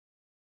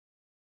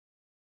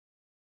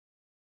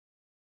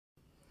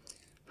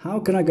How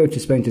can I go to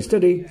Spain to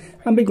study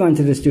and be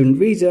granted a student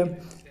visa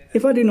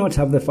if I do not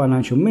have the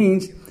financial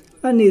means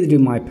and neither do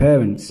my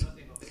parents?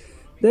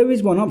 There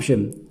is one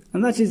option,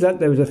 and that is that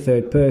there is a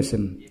third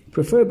person,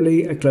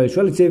 preferably a close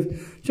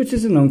relative such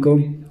as an uncle,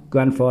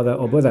 grandfather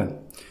or brother,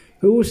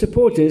 who will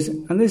support us,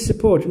 and this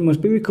support must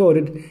be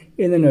recorded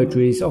in the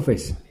notary's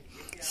office,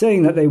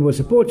 saying that they will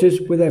support us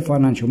with their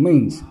financial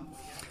means.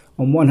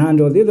 On one hand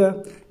or the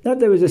other, that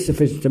there is a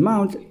sufficient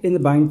amount in the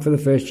bank for the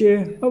first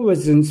year of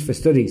residence for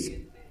studies.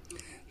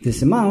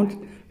 This amount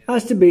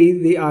has to be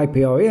the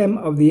IPREM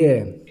of the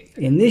year.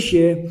 In this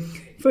year,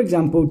 for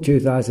example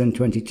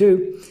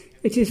 2022,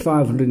 it is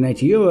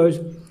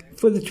 €580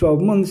 for the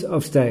 12 months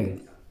of stay.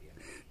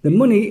 The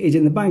money is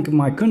in the bank of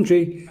my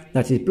country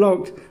that is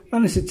blocked,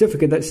 and a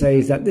certificate that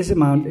says that this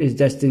amount is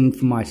destined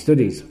for my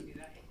studies.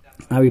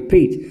 I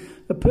repeat,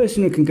 a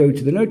person who can go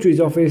to the notary's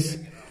office,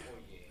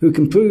 who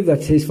can prove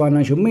that his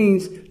financial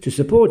means to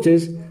support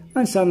us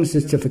and sign a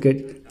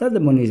certificate that the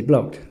money is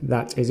blocked.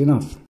 That is enough.